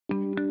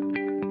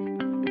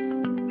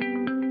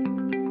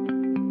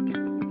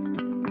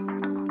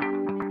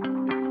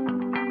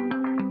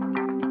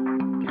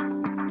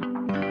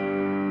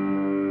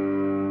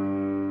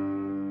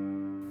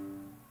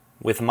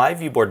With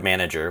myViewBoard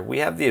Manager, we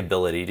have the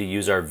ability to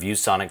use our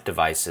ViewSonic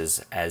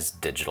devices as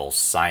digital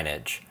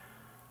signage.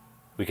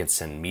 We can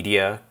send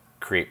media,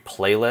 create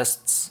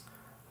playlists.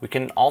 We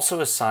can also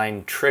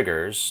assign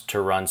triggers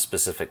to run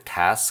specific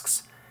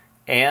tasks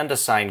and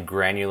assign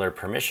granular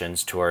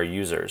permissions to our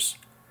users.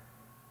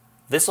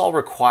 This all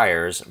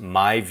requires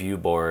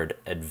myViewBoard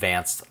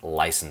advanced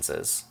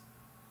licenses.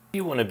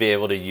 You want to be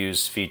able to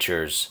use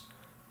features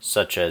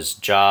such as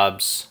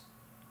jobs,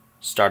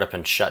 startup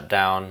and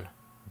shutdown,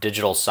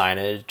 digital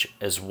signage,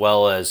 as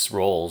well as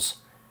roles.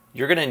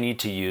 You're going to need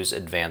to use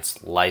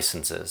advanced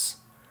licenses.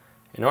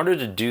 In order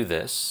to do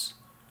this,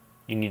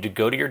 you need to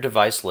go to your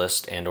device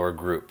list and/or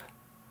group.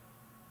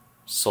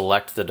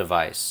 Select the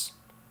device.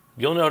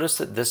 You'll notice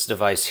that this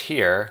device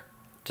here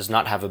does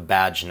not have a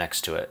badge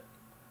next to it.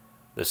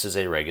 This is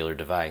a regular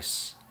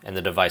device, and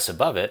the device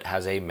above it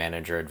has a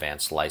Manager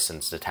Advanced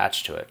license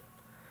attached to it.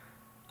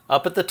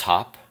 Up at the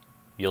top,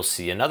 you'll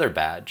see another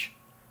badge.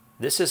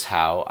 This is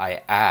how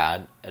I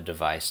add a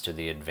device to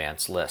the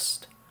advanced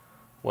list.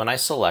 When I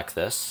select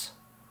this,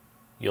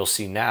 you'll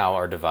see now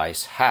our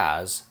device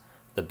has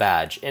the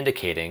badge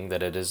indicating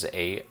that it is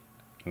a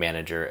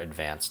Manager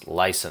Advanced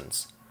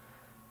license.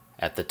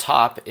 At the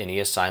top, any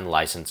assigned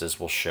licenses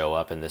will show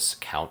up and this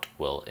count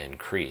will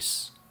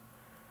increase.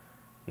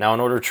 Now, in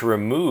order to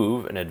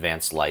remove an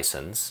advanced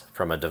license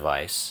from a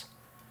device,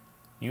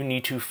 you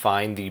need to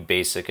find the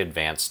Basic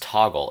Advanced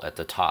toggle at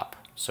the top.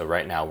 So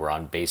right now we're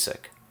on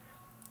Basic.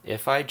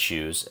 If I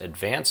choose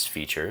Advanced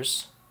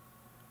Features,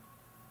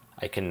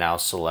 I can now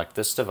select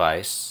this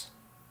device,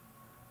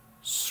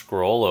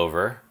 scroll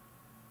over,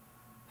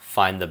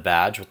 find the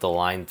badge with the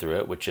line through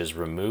it, which is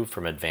Removed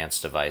from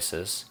Advanced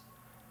Devices,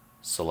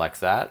 select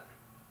that,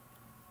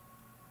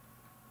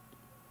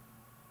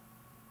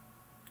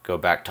 go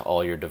back to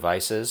all your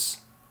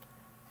devices,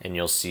 and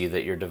you'll see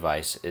that your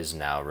device is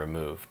now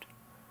removed.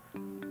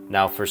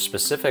 Now, for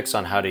specifics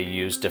on how to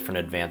use different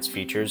advanced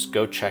features,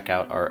 go check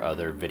out our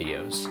other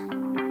videos.